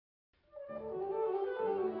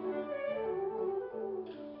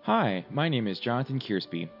Hi, my name is Jonathan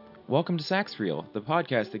Kiersby. Welcome to Sax Reel, the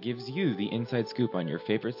podcast that gives you the inside scoop on your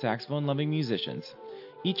favorite saxophone loving musicians.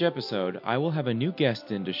 Each episode, I will have a new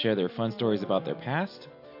guest in to share their fun stories about their past,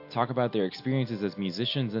 talk about their experiences as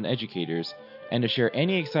musicians and educators, and to share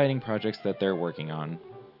any exciting projects that they're working on.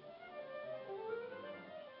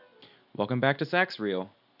 Welcome back to Sax Reel.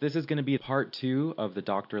 This is going to be part two of the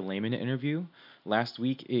Dr. Lehman interview. Last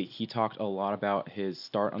week, he talked a lot about his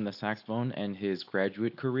start on the saxophone and his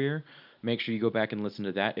graduate career. Make sure you go back and listen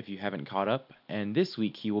to that if you haven't caught up. And this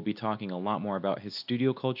week, he will be talking a lot more about his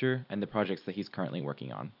studio culture and the projects that he's currently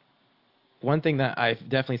working on. One thing that I've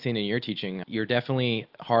definitely seen in your teaching, you're definitely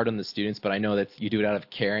hard on the students, but I know that you do it out of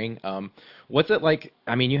caring. What's it like?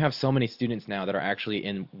 I mean, you have so many students now that are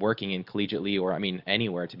actually working in collegiately, or I mean,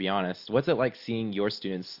 anywhere, to be honest. What's it like seeing your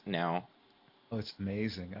students now? Oh, it's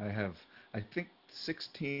amazing. I think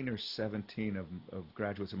 16 or 17 of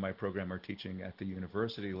graduates in my program are teaching at the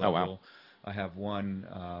university Oh, wow. level. I have one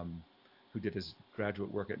who did his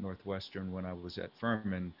graduate work at Northwestern when I was at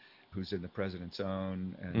Furman, who's in the President's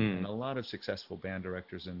Own, and Mm, a lot of successful band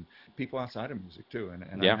directors and people outside of music too. And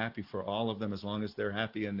I'm yeah. happy for all of them as long as they're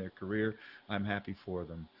happy in their career. I'm happy for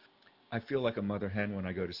them. I feel like a mother hen when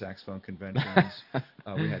I go to saxophone conventions.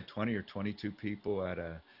 We had 20 or 22 people at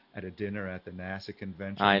a dinner at the NASA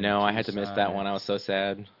convention I in know. I had to miss Tucson, that and one. I was so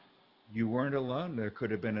sad. you weren't alone. There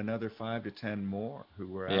could have been another 5 to 10 more who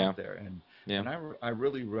were Yeah. out there, and Yeah. I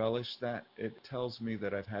really relish that. It tells me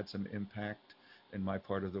that I've had some impact in my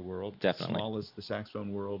part of the world. Definitely. Small as the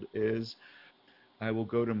saxophone world is, I will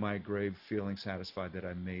go to my grave feeling satisfied that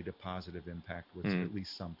I made a positive impact with Mm, at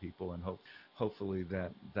least some people, and hopefully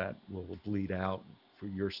that will bleed out for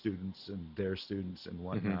your students and their students and mm-hmm.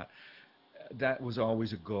 whatnot. That was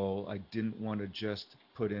always a goal. I didn't want to just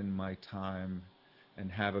put in my time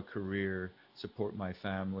and have a career, support my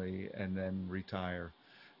family, and then retire.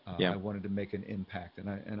 Yeah. I wanted to make an impact,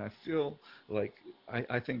 and I feel like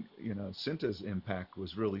I think Cinta's impact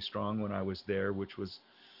was really strong when I was there, which was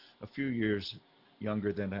a few years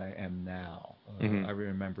younger than I am now. Mm-hmm. I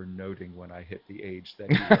remember noting when I hit the age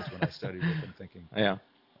that he was when I studied with him, thinking, Yeah.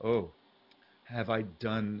 "Oh, have I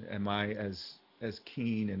done? Am I as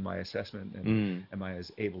keen in my assessment, and Mm, am I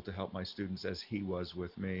as able to help my students as he was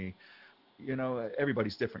with me?"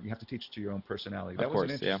 Everybody's different. You have to teach to your own personality. of That was an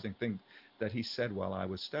course. Yeah. interesting thing that he said while I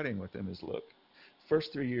was studying with him is, look,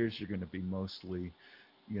 first 3 years you're going to be mostly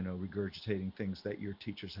regurgitating things that your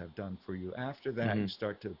teachers have done for you. After that, Mm-hmm. you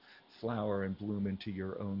start to flower and bloom into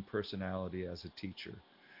your own personality as a teacher.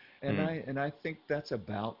 And Mm, I think that's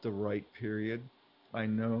about the right period. I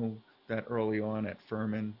know that early on at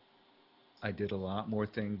Furman, I did a lot more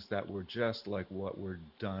things that were just like what were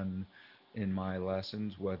done in my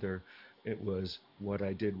lessons, whether it was what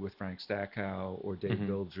I did with Frank Stackhow or Dave mm-hmm.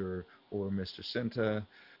 Bilger or Mr. Cinta.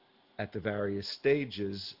 At the various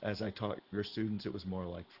stages, as I taught younger students, it was more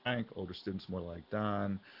like Frank, older students more like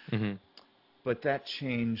Don. Mm-hmm. But that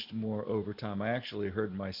changed more over time. I actually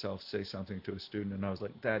heard myself say something to a student, and I was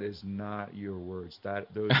like, "That is not your words.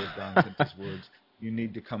 Those are Don Cinta's words. You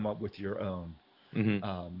need to come up with your own." mm-hmm.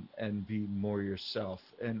 And be more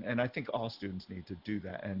yourself. And I think all students need to do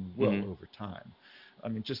that and will Mm-hmm. over time. I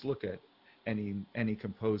mean, just look at any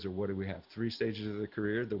composer. What do we have? Three stages of their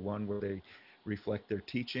career: the one where they reflect their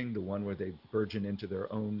teaching, the one where they burgeon into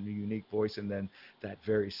their own unique voice, and then that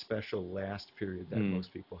very special last period that Mm,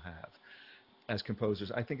 most people have. As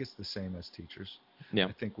composers, I think it's the same as teachers. yeah.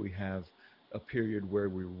 I think we have a period where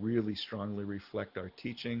we really strongly reflect our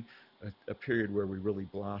teaching, a period where we really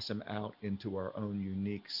blossom out into our own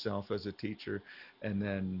unique self as a teacher. And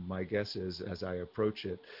then my guess is, as I approach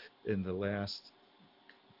it, in the last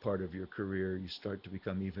part of your career, you start to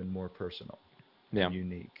become even more personal Yeah. and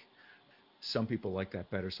unique. Some people like that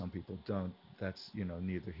better, some people don't. That's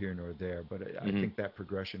neither here nor there. But I Mm-hmm. think that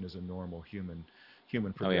progression is a normal human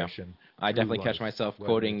Oh, yeah. progression I through definitely catch life, myself whether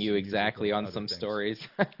quoting it's you music exactly or on other some things. stories.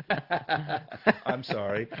 I'm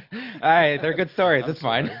sorry. Hey, they're good stories. I'm It's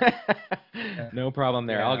fine. sorry. Yeah, No problem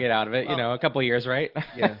there. I'll yeah. get out of it. Well, A couple years, right?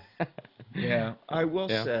 yeah, yeah. I will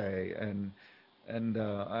Yeah. say, and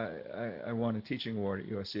I won a teaching award at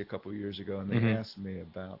USC a couple of years ago, and they Mm-hmm. asked me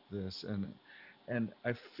about this, and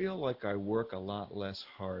I feel like I work a lot less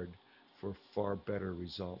hard for far better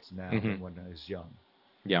results now Mm-hmm. than when I was young.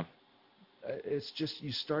 Yeah. It's just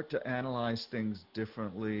you start to analyze things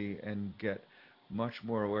differently and get much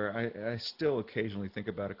more aware. I still occasionally think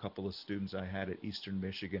about a couple of students I had at Eastern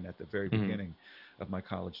Michigan at the very Mm-hmm. beginning of my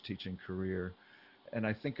college teaching career. And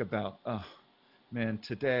I think about, oh, man,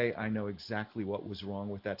 today I know exactly what was wrong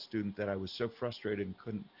with that student that I was so frustrated and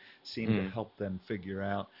couldn't seem to Mm. help them figure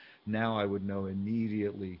out. Now I would know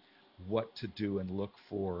immediately what to do and look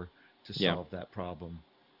for to Yeah. solve that problem.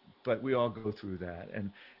 But we all go through that,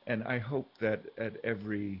 and I hope that at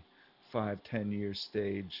every 5, 10 year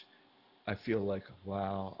stage, I feel like,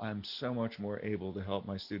 wow, I'm so much more able to help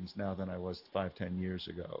my students now than I was 5, 10 years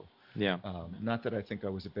ago. Yeah. Not that I think I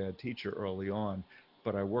was a bad teacher early on,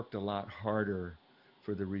 but I worked a lot harder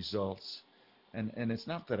for the results. And it's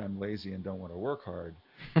not that I'm lazy and don't want to work hard.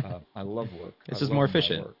 I love work. I It's just more love my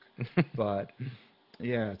efficient. work. But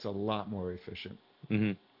yeah, it's a lot more efficient.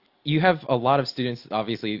 Hmm. You have a lot of students,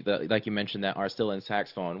 obviously, like you mentioned, that are still in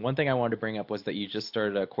saxophone. One thing I wanted to bring up was that you just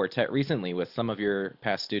started a quartet recently with some of your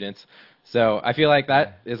past students. So I feel like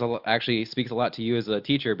Yeah. that actually speaks a lot to you as a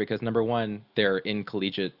teacher because number one, they're in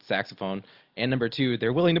collegiate saxophone, and number two,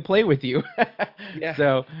 they're willing to play with you. Yeah.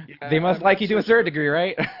 So they Yeah. must I'm like not you to so a certain sure. degree,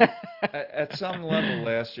 right? At some level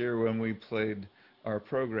last year when we played our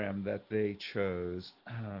program that they chose,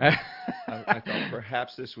 I thought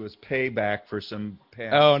perhaps this was payback for some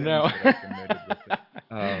past Oh sins no. that I committed with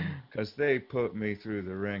it, because they put me through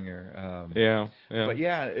the ringer. Yeah, yeah. But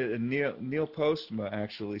yeah, Neil Postma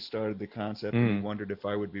actually started the concept, and he Mm. wondered if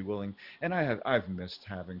I would be willing. And I've missed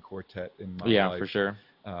having quartet in my Yeah, life. for sure.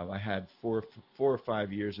 I had 4 or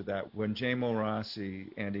 5 years of that. When J.Mo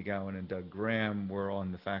Rossi, Andy Gowan, and Doug Graham were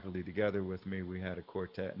on the faculty together with me, we had a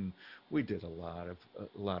quartet, and we did a lot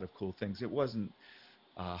of cool things. It wasn't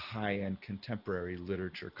a high-end contemporary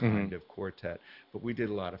literature Hmm. kind of quartet, but we did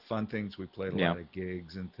a lot of fun things. We played a Yeah. lot of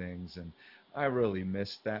gigs and things, and I really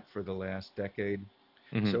missed that for the last decade.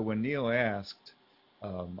 Hmm. So when Neil asked,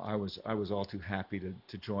 I was all too happy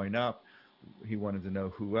to join up. He wanted to know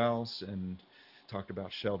who else, and talked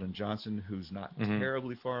about Sheldon Johnson, who's not Hmm.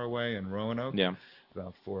 terribly far away in Roanoke, Yeah.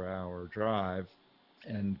 about 4 hour drive,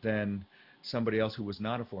 and then somebody else who was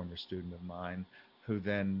not a former student of mine, who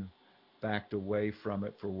then backed away from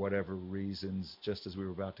it for whatever reasons just as we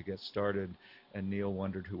were about to get started. And Neil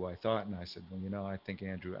wondered who I thought, and I said, well, I think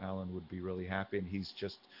Andrew Allen would be really happy, and he's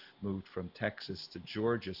just moved from Texas to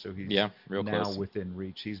Georgia, so he's Yeah, real now close. within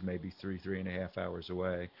reach. He's maybe 3.5 hours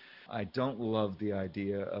away. I don't love the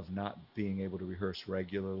idea of not being able to rehearse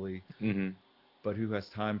regularly, Hmm. but who has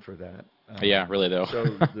time for that? Yeah, really though. So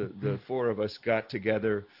the four of us got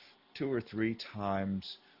together 2 or 3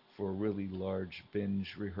 times for really large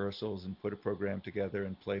binge rehearsals and put a program together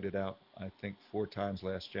and played it out, I think, 4 times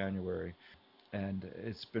last January. And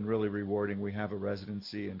it's been really rewarding. We have a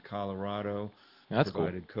residency in Colorado, That's cool.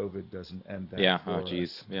 provided COVID doesn't end that Yeah. Oh, for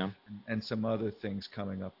geez. us, Yeah. and some other things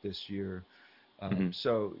coming up this year. Hmm.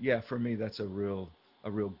 So yeah, for me, that's a real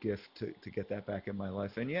gift to get that back in my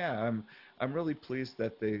life. And yeah, I'm really pleased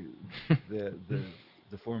that the the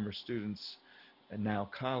the former students and now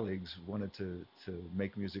colleagues wanted to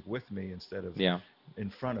make music with me instead of Yeah. in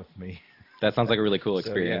front of me. That sounds like a really cool So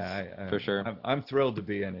experience, yeah, for sure. I'm thrilled to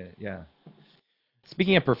be in it. Yeah.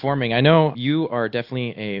 Speaking of performing, I know you are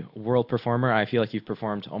definitely a world performer. I feel like you've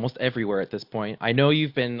performed almost everywhere at this point. I know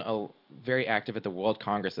you've been very active at the World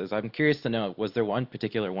Congresses. I'm curious to know, was there one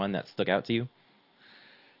particular one that stuck out to you?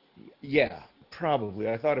 Yeah, probably.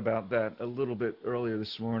 I thought about that a little bit earlier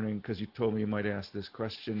this morning because you told me you might ask this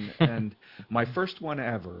question. And my first one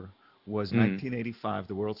ever was Mm. 1985,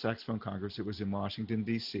 the World Saxophone Congress. It was in Washington,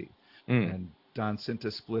 D.C. Mm. And Don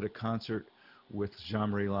Cinta split a concert with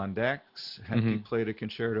Jean-Marie Landex. Hemke Mhm. played a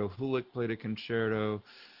concerto. Hulick played a concerto.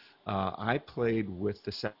 I played with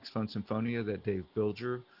the Saxophone Symphonia that Dave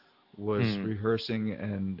Bilger was Mm. rehearsing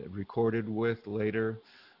and recorded with later.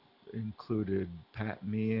 Included Pat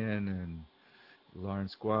Meehan and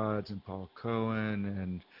Lawrence Guads and Paul Cohen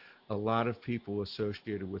and a lot of people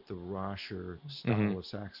associated with the Rosher style Mhm. of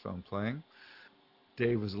saxophone playing.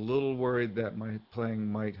 Dave was a little worried that my playing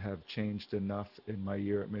might have changed enough in my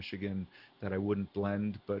year at Michigan that I wouldn't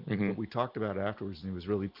blend, but Mhm. we talked about it afterwards, and he was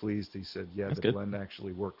really pleased. He said, "Yeah, That's the good. blend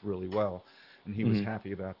actually worked really well," and he was Mhm.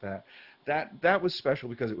 happy about that. That was special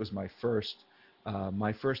because it was my first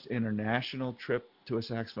international trip to a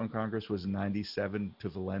saxophone congress was in '97 to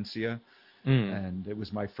Valencia, Mm. and it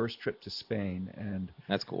was my first trip to Spain. And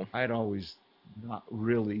That's cool. I had always not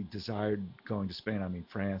really desired going to Spain. I mean,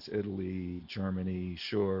 France, Italy, Germany,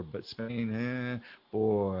 sure, but Spain,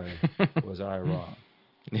 boy, was I wrong.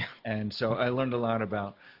 Yeah. And so I learned a lot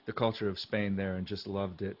about the culture of Spain there and just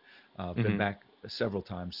loved it. Been Mhm. back several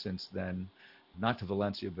times since then, not to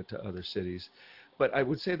Valencia, but to other cities. But I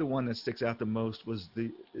would say the one that sticks out the most was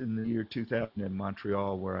in the year 2000 in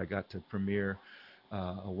Montreal, where I got to premiere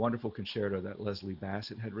a wonderful concerto that Leslie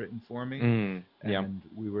Bassett had written for me, Mm. Yeah. and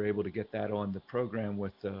we were able to get that on the program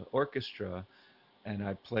with the orchestra, and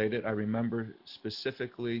I played it. I remember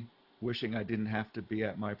specifically wishing I didn't have to be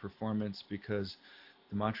at my performance because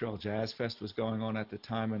the Montreal Jazz Fest was going on at the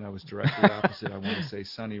time, and I was directly opposite, I want to say,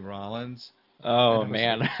 Sonny Rollins. And Oh I was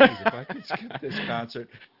like, man. geez, if I could skip this concert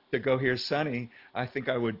to go hear Sonny, I think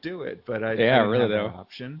I would do it. But I Yeah, didn't really have that though.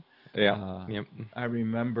 option. Yeah. Uh, Yep. I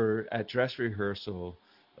remember at dress rehearsal,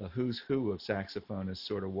 a who's who of saxophonists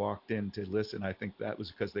sort of walked in to listen. I think that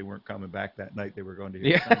was because they weren't coming back that night; they were going to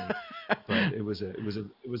hear Yeah. Sonny. But it was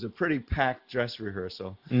a pretty packed dress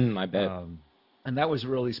rehearsal, I bet. um, and that was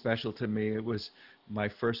really special to me. It was my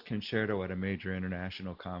first concerto at a major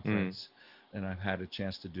international Mm. conference, and I've had a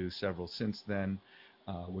chance to do several since then,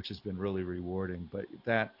 which has been really rewarding. But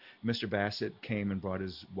that Mr. Bassett came and brought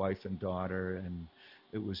his wife and daughter, and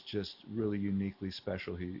it was just really uniquely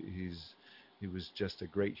special. He was just a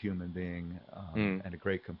great human being, Mm. and a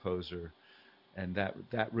great composer, and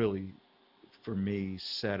that really, for me,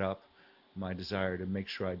 set up my desire to make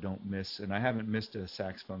sure I don't miss. And I haven't missed a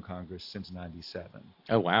saxophone congress since '97,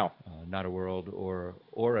 Oh wow. not a world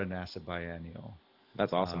or a NASA biennial.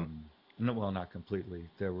 That's awesome. Um, no, well, not completely.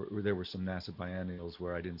 There were some NASA biennials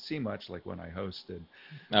where I didn't see much, like when I hosted.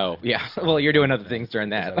 Oh I yeah. decided Well, to you're doing bump other that things during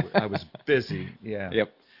because that. I was busy. Yeah.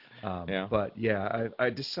 Yep. Yeah. But yeah, I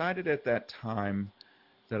decided at that time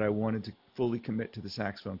that I wanted to fully commit to the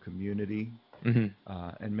saxophone community, Mhm.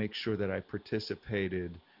 and make sure that I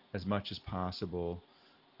participated as much as possible,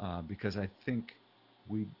 because I think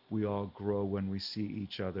we all grow when we see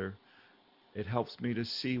each other. It helps me to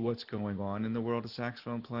see what's going on in the world of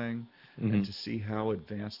saxophone playing, and Mhm. to see how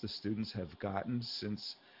advanced the students have gotten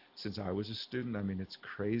since I was a student. I mean, it's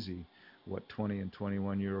crazy what 20 and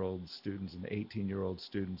 21-year-old students and 18-year-old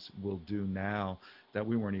students will do now that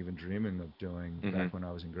we weren't even dreaming of doing Mhm. back when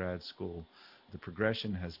I was in grad school. The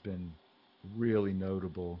progression has been really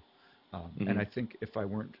notable, and Mhm. I think if I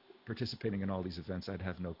weren't participating in all these events, I'd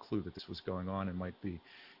have no clue that this was going on, and might be,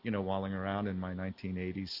 walling around in my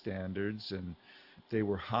 1980s standards, and they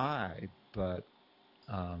were high, but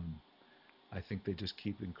um, I think they just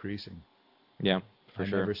keep increasing. Yeah, for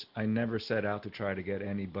sure. I never set out to try to get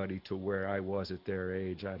anybody to where I was at their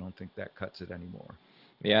age. I don't think that cuts it anymore.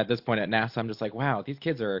 Yeah, at this point at NASA, I'm just like, wow, these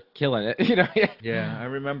kids are killing it. You know. Yeah. Yeah, I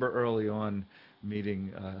remember early on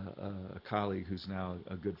meeting a colleague who's now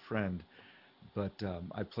a good friend, but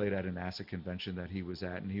I played at an NASA convention that he was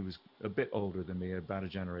at, and he was a bit older than me, about a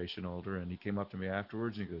generation older, and he came up to me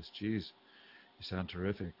afterwards and he goes, "Geez, you sound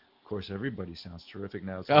terrific." Of course, everybody sounds terrific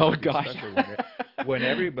now. It's hard Oh to be gosh. special when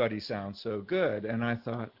everybody sounds so good. And I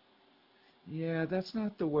thought, yeah, that's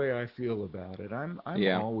not the way I feel about it. I'm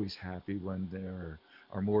Yeah. always happy when there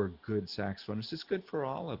are more good saxophonists. It's good for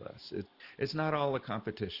all of us. It's not all a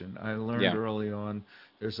competition. I learned Yeah. early on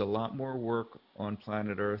there's a lot more work on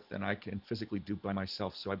planet Earth than I can physically do by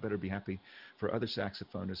myself, so I better be happy for other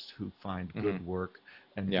saxophonists who find good Mhm. work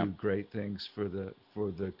and Yeah. do great things for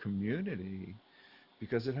the community,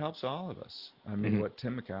 because it helps all of us. I mean, Mhm. what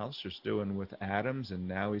Tim McAllister's doing with Adams, and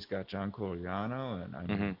now he's got John Corigliano, and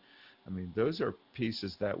Mhm. I mean, those are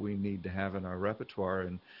pieces that we need to have in our repertoire,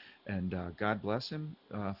 and God bless him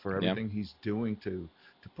for Yeah. everything he's doing to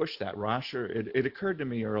push that. Rosher, it occurred to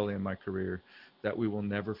me early in my career that we will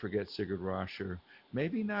never forget Sigurd Rosher.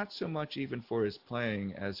 Maybe not so much even for his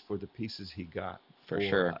playing as for the pieces he got For for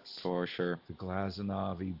sure. us. For sure. The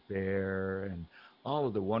Glazenovi Bear and all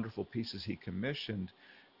of the wonderful pieces he commissioned.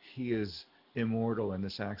 He is immortal in the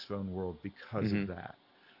saxophone world because of Mhm. that.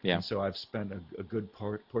 Yeah. And so I've spent a good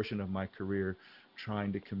portion of my career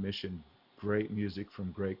trying to commission great music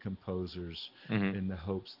from great composers, Mhm. in the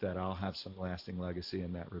hopes that I'll have some lasting legacy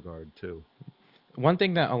in that regard too. One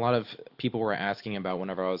thing that a lot of people were asking about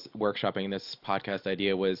whenever I was workshopping this podcast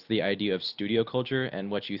idea was the idea of studio culture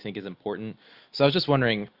and what you think is important. So I was just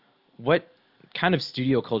wondering, what kind of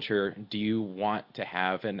studio culture do you want to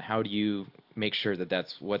have, and how do you make sure that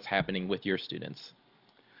that's what's happening with your students?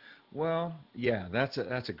 Well, yeah, that's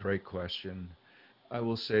a great question. I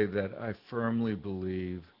will say that I firmly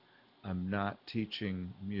believe I'm not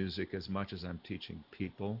teaching music as much as I'm teaching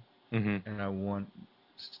people, Mhm. and I want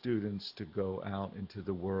students to go out into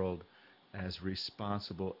the world as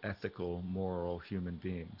responsible, ethical, moral human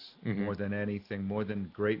beings. Mhm. More than anything, more than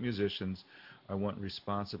great musicians, I want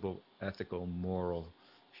responsible, ethical, moral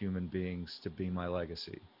human beings to be my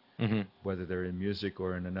legacy, Mhm. whether they're in music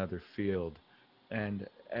or in another field. And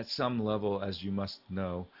at some level, as you must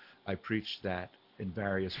know, I preach that in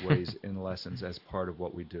various ways in lessons as part of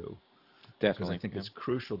what we do, because I Definitely. think Yeah. it's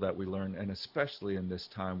crucial that we learn, and especially in this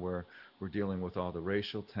time where we're dealing with all the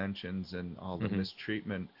racial tensions and all the Mhm.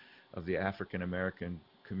 mistreatment of the African American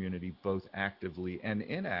community, both actively and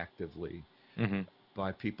inactively, Mhm.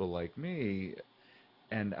 by people like me.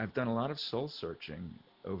 And I've done a lot of soul searching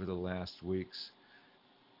over the last weeks.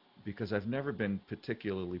 because I've never been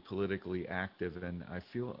particularly politically active, and I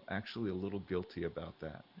feel actually a little guilty about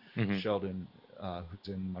that. Mhm. Sheldon, who's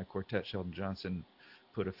in my quartet, Sheldon Johnson,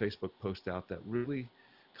 put a Facebook post out that really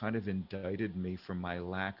kind of indicted me for my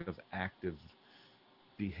lack of active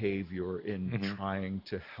behavior in Mhm. trying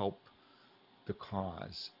to help the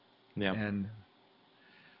cause. Yeah. And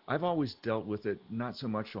I've always dealt with it not so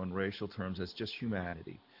much on racial terms as just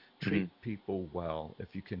humanity. Treat Mhm. people well.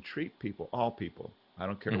 If you can treat people, all people, I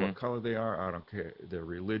don't care what Mhm. color they are, I don't care their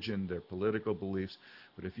religion, their political beliefs,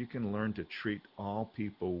 but if you can learn to treat all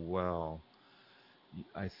people well,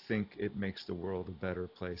 I think it makes the world a better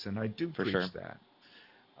place. And I do For sure. preach that.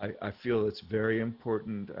 I feel it's very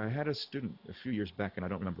important. I had a student a few years back, and I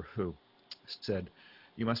don't remember who, said,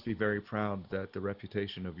 "You must be very proud that the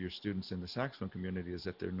reputation of your students in the saxophone community is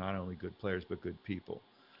that they're not only good players, but good people."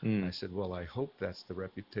 And I Mm. said, "Well, I hope that's the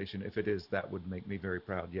reputation. If it is, that would make me very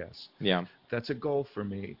proud, yes." Yeah. That's a goal for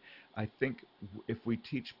me. I think if we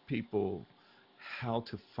teach people how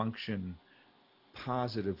to function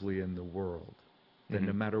positively in the world, then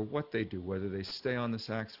no Mhm. matter what they do, whether they stay on the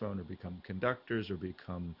saxophone or become conductors or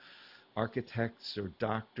become architects or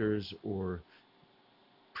doctors or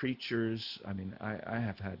preachers. I mean, I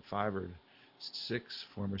have had 5 or 6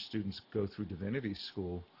 former students go through divinity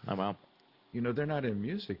school. Oh wow. They're not in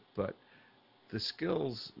music, but the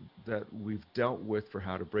skills that we've dealt with for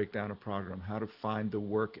how to break down a program, how to find the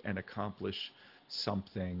work and accomplish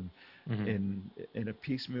something Mhm. in a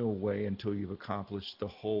piecemeal way until you've accomplished the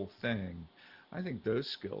whole thing. I think those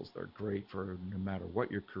skills are great for no matter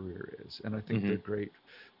what your career is. And I think they're Mhm. great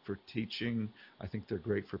for teaching. I think they're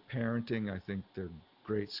great for parenting. I think they're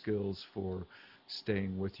great skills for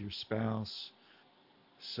staying with your spouse.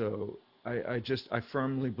 So I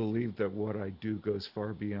firmly believe that what I do goes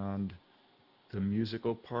far beyond the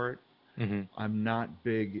musical part. Mhm. I'm not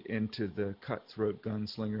big into the cutthroat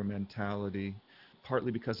gunslinger mentality,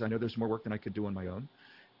 partly because I know there's more work than I could do on my own.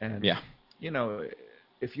 And, Yeah. you know,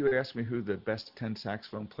 if you ask me who the best 10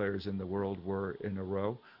 saxophone players in the world were in a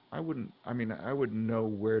row, I wouldn't know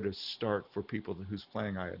where to start for people whose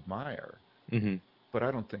playing I admire. Mhm. But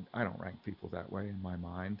I don't rank people that way in my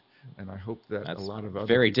mind. And I hope that a That's lot of other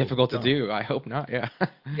very people difficult to don't. do. I hope not. Yeah.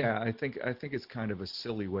 Yeah, I think it's kind of a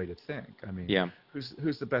silly way to think. I mean, Yeah.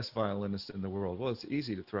 who's the best violinist in the world? Well, it's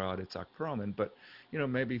easy to throw out Itzhak Perlman, but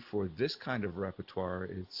maybe for this kind of repertoire,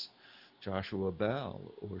 it's Joshua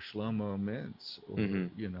Bell or Shlomo Mintz or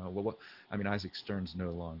Mhm. I mean, Isaac Stern's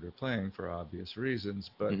no longer playing for obvious reasons,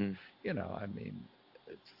 but Mhm. I mean,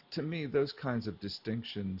 to me, those kinds of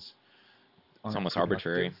distinctions It's aren't almost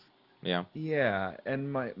productive. arbitrary. Yeah. Yeah,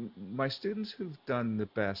 and my students who've done the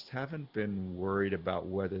best haven't been worried about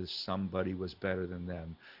whether somebody was better than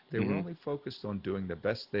them. They were Mhm. only focused on doing the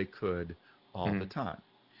best they could all the Mhm. time.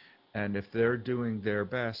 And if they're doing their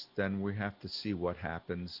best, then we have to see what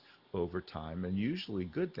happens over time. And usually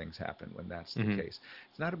good things happen when that's the Mhm. case.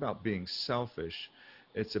 It's not about being selfish.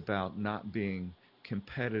 It's about not being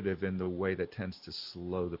competitive in the way that tends to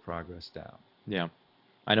slow the progress down. Yeah.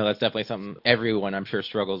 I know that's definitely something So, everyone I'm sure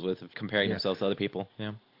struggles with comparing yeah. themselves to other people.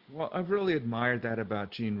 Yeah. Well, I've really admired that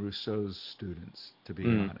about Jean Rousseau's students, to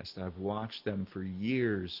be Mm. honest. I've watched them for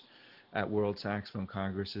years at World Saxophone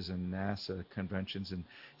Congresses and NASA conventions and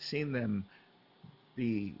seen them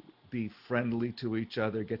be be friendly to each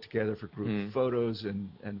other, get together for group Mm. photos,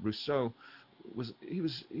 and Rousseau he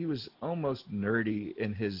was almost nerdy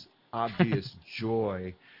in his obvious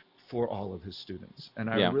joy for all of his students, and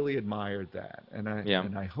I Yeah. really admired that, Yeah.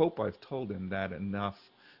 and I hope I've told him that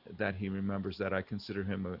enough that he remembers that I consider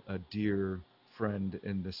him a dear friend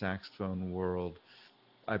in the saxophone world.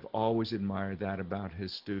 I've always admired that about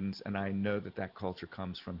his students, and I know that that culture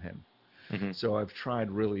comes from him. Mhm. So I've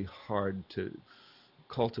tried really hard to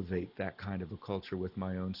cultivate that kind of a culture with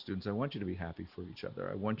my own students. I want you to be happy for each other.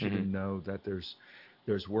 I want you to Mhm. know that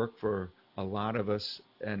there's work for a lot of us,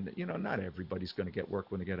 and not everybody's going to get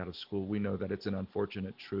work when they get out of school. We know that it's an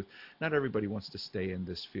unfortunate truth. Not everybody wants to stay in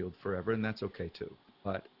this field forever, and that's okay too.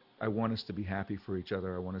 But I want us to be happy for each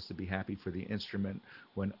other. I want us to be happy for the instrument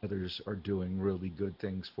when others are doing really good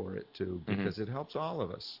things for it too, Mhm. because it helps all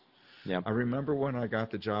of us. Yeah. I remember when I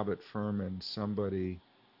got the job at Furman, somebody,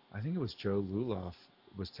 I think it was Joe Luloff,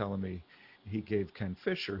 was telling me he gave Ken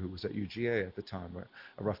Fisher, who was at UGA at the time,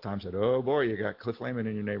 a rough time. Said, "Oh boy, you got Cliff Lehman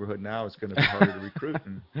in your neighborhood now. It's going to be harder to recruit."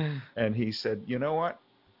 And he said, "You know what?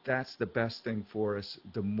 That's the best thing for us.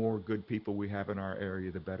 The more good people we have in our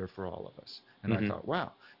area, the better for all of us." And I Mhm. thought,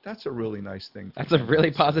 wow, that's a really nice thing for That's a Ken really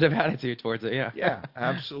to say. positive attitude towards it. Yeah. Yeah,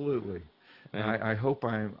 absolutely. Yeah. I hope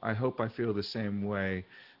I feel the same way,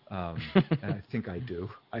 and I think I do.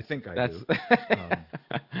 I think I That's do. Um,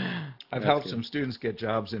 I've That's helped good. some students get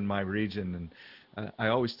jobs in my region, and I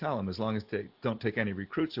always tell them, as long as they don't take any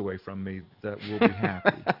recruits away from me, that we'll be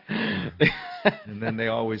happy. Uh, and then they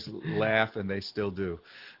always laugh, and they still do.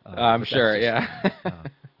 I'm But that's sure, just yeah.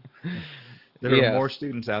 fine. There are Yes, more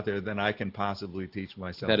students out there than I can possibly teach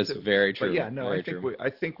myself that is too. very But true. yeah, no, Very true. I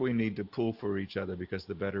think we need to pull for each other, because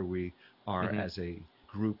the better we are Hmm. as a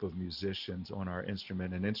group of musicians on our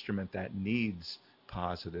instrument, an instrument that needs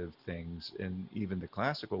positive things in even the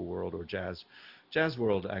classical world or jazz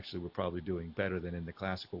world, actually we're probably doing better than in the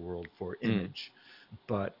classical world for Mm. image.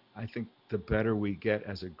 But I think the better we get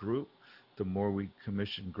as a group, the more we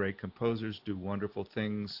commission great composers, do wonderful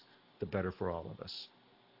things, the better for all of us.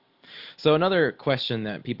 So another question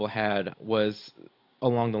that people had was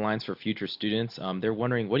along the lines for future students. They're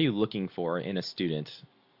wondering, what are you looking for in a student?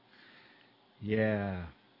 Yeah,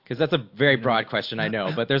 Because that's a very you know, broad question, I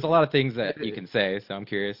know, but there's a lot of things it, that you can say, so I'm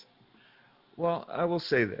curious. well, I will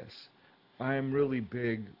say this. I'm really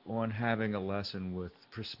big on having a lesson with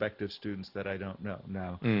prospective students that I don't know.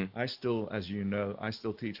 Now, Mm. I still, as you know, I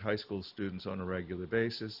still teach high school students on a regular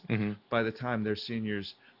basis. Hmm. By the time they're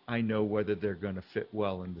seniors, I know whether they're going to fit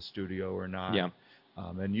well in the studio or not. Yeah.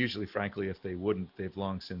 And usually, frankly, if they wouldn't, they've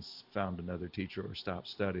long since found another teacher or stopped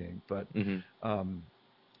studying. But Hmm. um,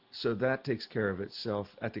 so that takes care of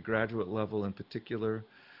itself. At the graduate level in particular,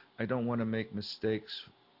 I don't want to make mistakes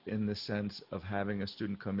in the sense of having a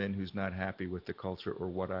student come in who's not happy with the culture or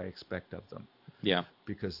what I expect of them, Yeah.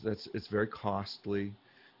 because it's very costly.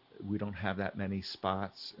 We don't have that many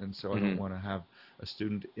spots, and so I don't Hmm. want to have a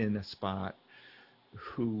student in a spot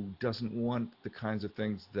who doesn't want the kinds of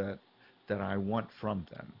things that I want from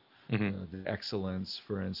them. Hmm. The excellence,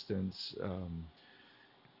 for instance,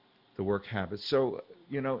 the work habits. So,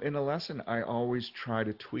 in a lesson, I always try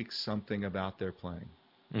to tweak something about their playing,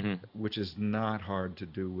 Hmm. which is not hard to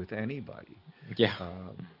do with anybody. Yeah.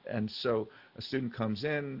 And so a student comes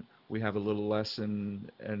in, we have a little lesson,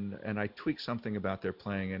 and I tweak something about their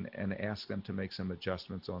playing and ask them to make some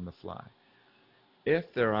adjustments on the fly.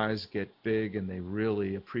 If their eyes get big and they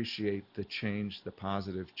really appreciate the change, the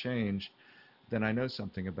positive change, then I know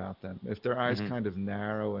something about them. If their eyes Hmm. kind of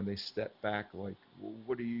narrow and they step back like,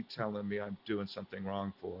 what are you telling me I'm doing something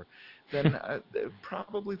wrong for? Then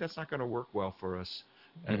probably that's not going to work well for us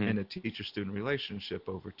Hmm. in a teacher-student relationship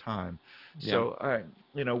over time. Yeah.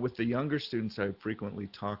 So, with the younger students, I frequently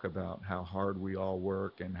talk about how hard we all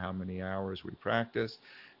work and how many hours we practice.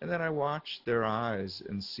 And then I watch their eyes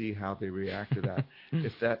and see how they react to that.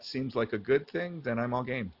 If that seems like a good thing, then I'm all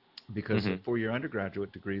game, because Hmm. 4-year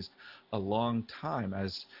undergraduate degrees a long time.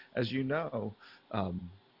 As you know,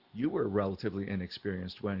 you were relatively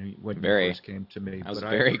inexperienced when you Very. first came to me, I was but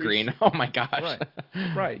I very green. appreciate. Oh my gosh. Right,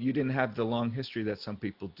 right. You didn't have the long history that some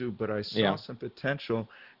people do, but I saw Yeah. some potential,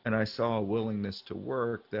 and I saw a willingness to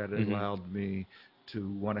work that Hmm. allowed me to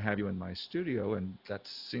want to have you in my studio, and that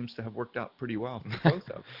seems to have worked out pretty well for both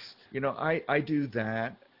of us. I do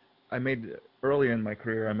that. I made early in my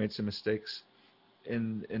career, I made some mistakes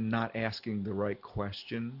in not asking the right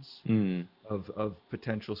questions Mm. of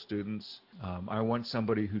potential students. I want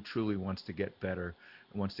somebody who truly wants to get better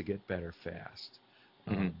and wants to get better fast.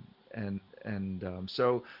 Hmm. Um,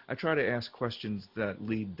 so I try to ask questions that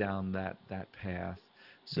lead down that path,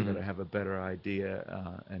 so that Hmm. I have a better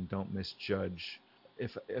idea and don't misjudge.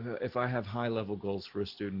 If I have high level goals for a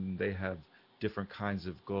student and they have different kinds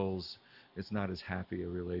of goals, it's not as happy a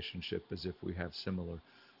relationship as if we have similar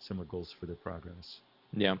goals for their progress.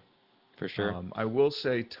 Yeah, for sure. I will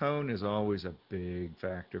say tone is always a big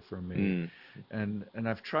factor for me, Mm. and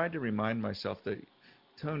I've tried to remind myself that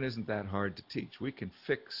tone isn't that hard to teach. We can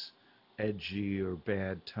fix edgy or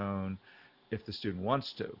bad tone if the student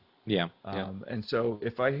wants to. Yeah. Yeah. And so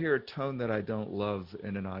if I hear a tone that I don't love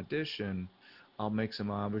in an audition, I'll make some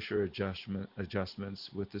embouchure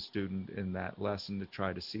adjustments with the student in that lesson to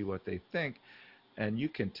try to see what they think, and you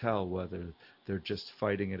can tell whether they're just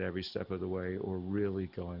fighting it every step of the way or really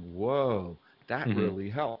going, whoa, that Hmm. really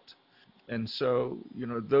helped. And so,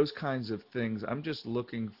 those kinds of things, I'm just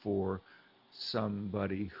looking for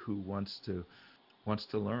somebody who wants to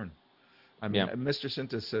learn. I mean, Yeah. Mr.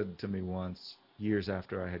 Sinta said to me once, years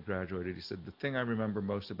after I had graduated, he said, the thing I remember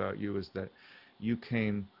most about you is that you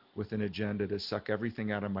came with an agenda to suck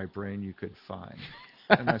everything out of my brain you could find.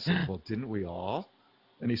 And I said, well, didn't we all?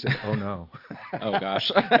 And he said, oh no. Oh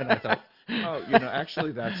gosh. And I thought, oh,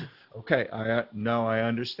 actually that's okay. No, I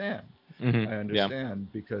understand. Hmm. I Yeah.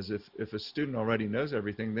 understand, because if a student already knows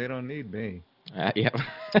everything, they don't need me. Yeah.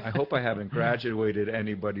 I hope I haven't graduated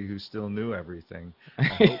anybody who still knew everything. I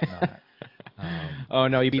hope not. Oh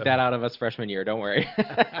no, you beat So that out of us freshman year. Don't worry.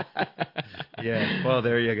 yeah, well,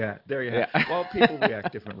 there you have. Yeah. Well, people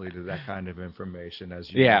react differently to that kind of information,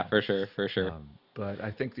 as you Yeah, know. for sure, for sure, But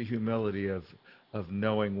I think the humility of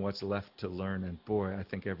knowing what's left to learn, and boy, I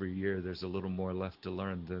think every year there's a little more left to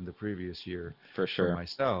learn than the previous year for for sure.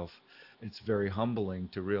 myself. It's very humbling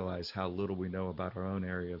to realize how little we know about our own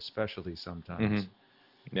area of specialty Hmm. sometimes.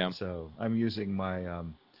 Yeah. So I'm using my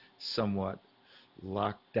somewhat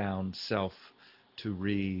locked down self to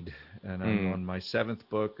read, and I'm Mm. on my seventh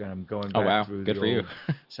book, and I'm going Oh back wow, through good the for you. old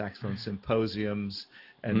saxophone symposiums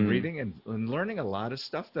and Mm. reading and learning a lot of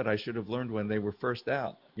stuff that I should have learned when they were first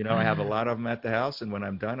out. I have a lot of them at the house, and when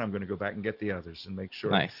I'm done, I'm going to go back and get the others and make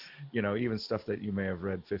sure, Nice. even stuff that you may have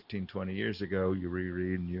read 15, 20 years ago, you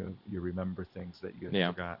reread and you remember things that you had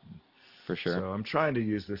Yeah, forgotten. for sure. So I'm trying to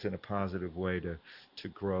use this in a positive way to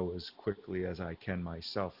grow as quickly as I can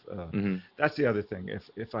myself. Hmm. That's the other thing.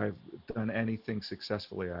 If I've done anything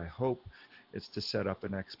successfully, I hope it's to set up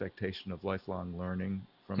an expectation of lifelong learning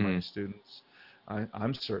from my Mm. students.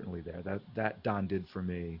 I'm certainly there. That Don did for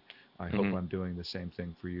me. I hope Hmm. I'm doing the same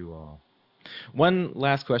thing for you all. One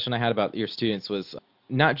last question I had about your students was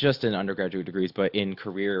not just in undergraduate degrees, but in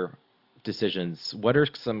career decisions. What are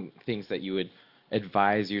some things that you would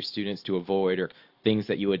advise your students to avoid, or things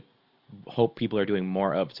that you would hope people are doing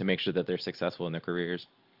more of to make sure that they're successful in their careers?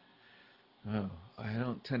 Oh, I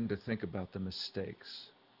don't tend to think about the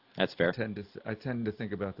mistakes. That's I fair. tend to I tend to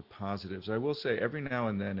think about the positives. I will say every now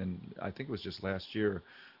and then, and I think it was just last year,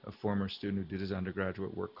 a former student who did his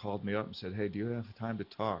undergraduate work called me up and said, "Hey, do you have time to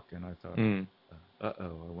talk?" And I thought, Mm.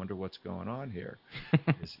 "Uh-oh, I wonder what's going on here.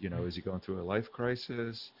 Is he going through a life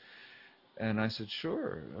crisis?" And I said,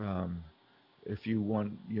 "Sure. If you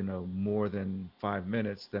want, more than 5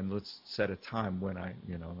 minutes, then let's set a time when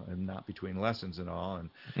am not between lessons and all." And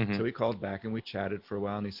Hmm. so he called back and we chatted for a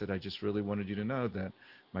while. And he said, "I just really wanted you to know that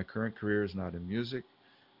my current career is not in music,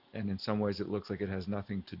 and in some ways it looks like it has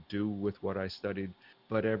nothing to do with what I studied.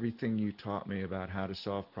 But everything you taught me about how to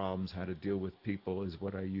solve problems, how to deal with people, is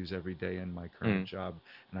what I use every day in my current Mm. job.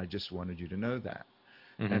 And I just wanted you to know that."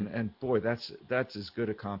 Hmm. And boy, that's as good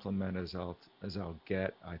a compliment as I'll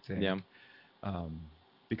get, I think, Yeah. um,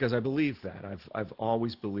 because I believe that. I've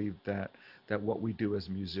always believed that what we do as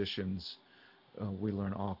musicians, we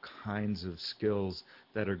learn all kinds of skills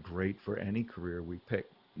that are great for any career we pick.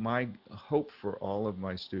 My hope for all of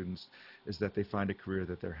my students is that they find a career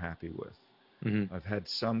that they're happy with. Hmm. I've had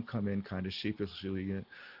some come in kind of sheepishly,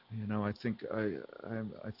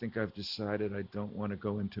 I think I've decided I don't want to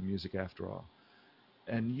go into music after all.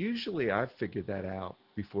 And usually I've figured that out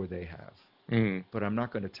before they have. Mm. But I'm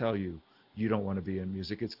not going to tell you, you don't want to be in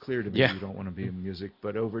music. It's clear to me Yeah. you don't want to be in music.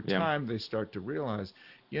 But over Yeah. time, they start to realize,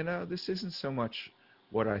 this isn't so much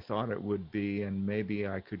what I thought it would be, and maybe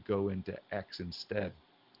I could go into X instead.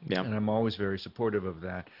 Yeah. And I'm always very supportive of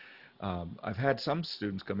that. I've had some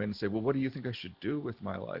students come in and say, "Well, what do you think I should do with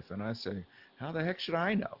my life?" And I say, "How the heck should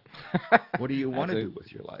I know? What do you want That's to a do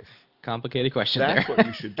with your life? complicated question there. That's what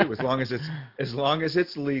you should do. As long as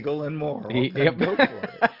it's legal and moral, then Yep. go for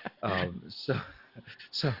it." Um, so,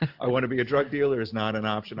 so I want to be a drug dealer is not an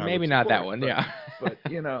option I would Maybe not that support. one. But, Yeah. but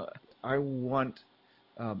I want.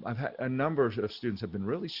 I've had a number of students have been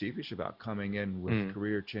really sheepish about coming in with Mm.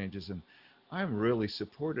 career changes, and I'm really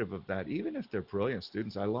supportive of that, even if they're brilliant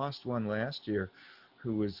students. I lost one last year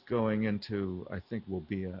who was going into, I think, will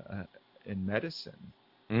be in medicine.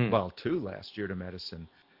 Mm. Well, two last year to medicine.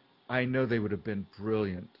 I know they would have been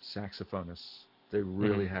brilliant saxophonists. They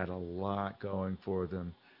really Hmm. had a lot going for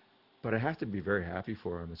them. But I have to be very happy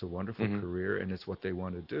for them. It's a wonderful Hmm. career, and it's what they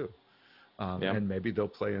want to do. Yeah. And maybe they'll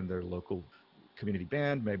play in their local community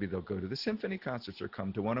band. Maybe they'll go to the symphony concerts or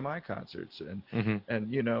come to one of my concerts, and Hmm.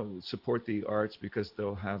 and support the arts because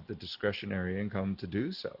they'll have the discretionary income to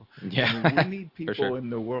do so. I mean, we Yeah. need For sure. people in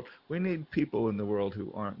the world. We need people in the world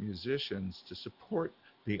who aren't musicians to support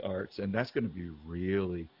the arts, and that's going to be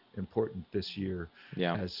really important this year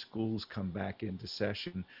Yeah. as schools come back into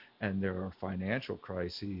session and there are financial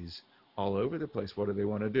crises all over the place. What do they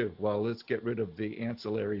want to do? Well, let's get rid of the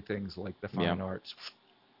ancillary things like the Yeah. fine arts.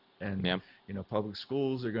 And Yeah. public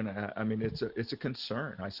schools are going to. I mean, it's a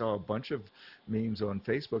concern. I saw a bunch of memes on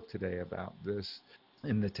Facebook today about this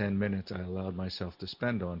in the 10 minutes I allowed myself to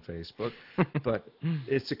spend on Facebook. But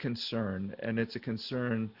it's a concern, and it's a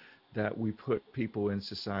concern that we put people in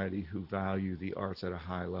society who value the arts at a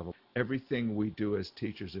high level. Everything we do as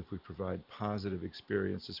teachers, if we provide positive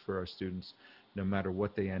experiences for our students, no matter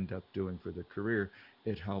what they end up doing for their career,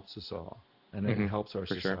 it helps us all, and it Hmm. helps our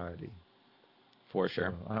For sure. society. For So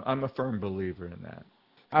sure. I'm a firm believer in that.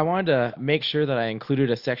 I wanted to make sure that I included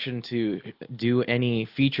a section to do any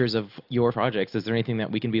features of your projects. Is there anything that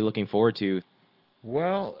we can be looking forward to?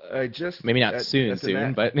 Well, I just Maybe not soon, at the na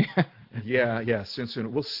soon, but yeah,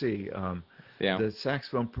 soon. We'll see. yeah. The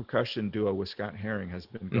saxophone percussion duo with Scott Herring has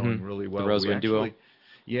been Hmm. going really The well. Rosewind duo.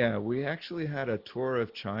 We actually had a tour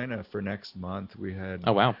of China for next month. We had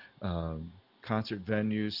Oh wow. um, concert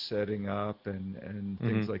venues setting up and Hmm.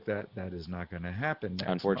 things like that. That is not going to happen next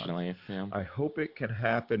month. Unfortunately, yeah. I hope it can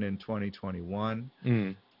happen in 2021.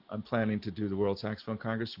 Mm. I'm planning to do the World Saxophone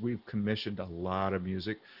Congress. We've commissioned a lot of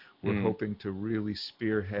music. We're Mm. hoping to really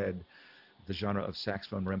spearhead the genre of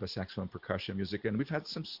saxophone, marimba, saxophone, percussion music. And we've had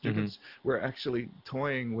some Hmm. students, we're actually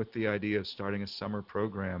toying with the idea of starting a summer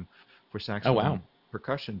program for Oh wow. saxophone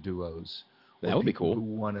percussion duos or That would be people cool. who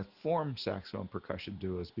want to form saxophone percussion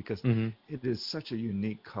duos because Hmm. it is such a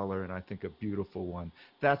unique color and I think a beautiful one.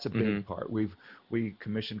 That's a Hmm. big part. We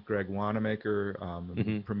commissioned Greg Wanamaker,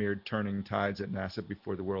 Hmm. premiered Turning Tides at NASA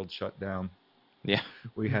before the world shut down. Yeah.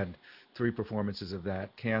 We had 3 performances of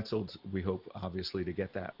that canceled. We hope, obviously, to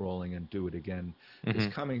get that rolling and do it again this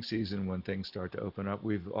Hmm. coming season when things start to open up.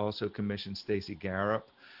 We've also commissioned Stacey Garrop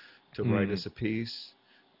to write Mm. us a piece.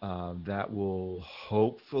 That will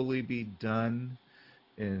hopefully be done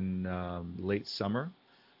in late summer.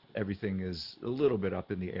 Everything is a little bit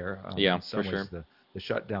up in the air. Yeah, In for some ways, sure. the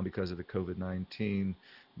shutdown because of the COVID-19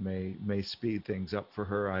 may speed things up for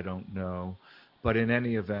her. I don't know, but in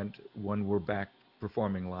any event, when we're back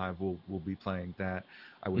performing live, we'll be playing that.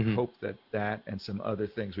 I would Hmm. hope that that and some other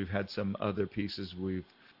things. We've had some other pieces we've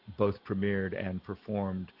both premiered and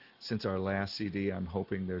performed since our last CD. I'm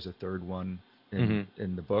hoping there's a third one Hmm.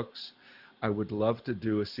 in the books. I would love to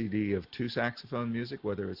do a CD of two saxophone music,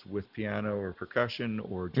 whether it's with piano or percussion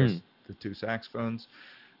or Mm. just the two saxophones.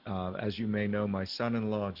 As you may know, my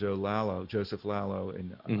son-in-law, Joseph Lallo in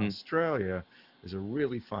Hmm. Australia, is a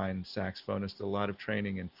really fine saxophonist. A lot of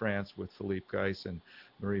training in France with Philippe Geiss and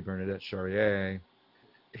Marie Bernadette Charrier.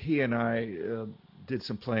 He and I did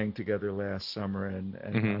some playing together last summer, and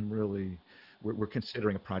Hmm. I'm really we're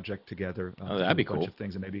considering a project together Oh, to that'd do a be bunch cool. of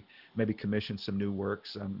things and maybe commission some new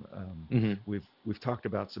works. Hmm. We've talked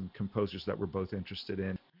about some composers that we're both interested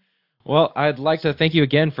in. Well, I'd like to So thank you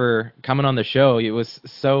again for coming on the show. It was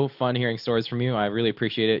so fun hearing stories from you. I really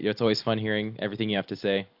appreciate it. It's always fun hearing everything you have to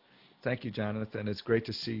say. thank you, Jonathan. It's great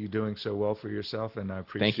to see you doing so well for yourself, and I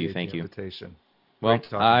Thank you. appreciate the Thank you. invitation. Well, Great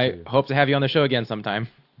talking to I you. hope to have you on the show again sometime.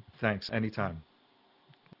 Thanks. Anytime.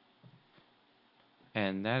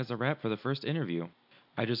 And that is a wrap for the first interview.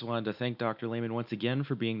 I just wanted to thank Dr. Lehman once again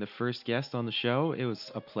for being the first guest on the show. It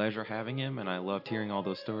was a pleasure having him, and I loved hearing all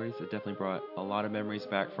those stories. It definitely brought a lot of memories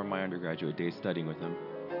back from my undergraduate days studying with him.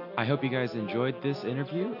 I hope you guys enjoyed this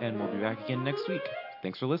interview, and we'll be back again next week.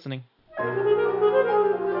 Thanks for listening.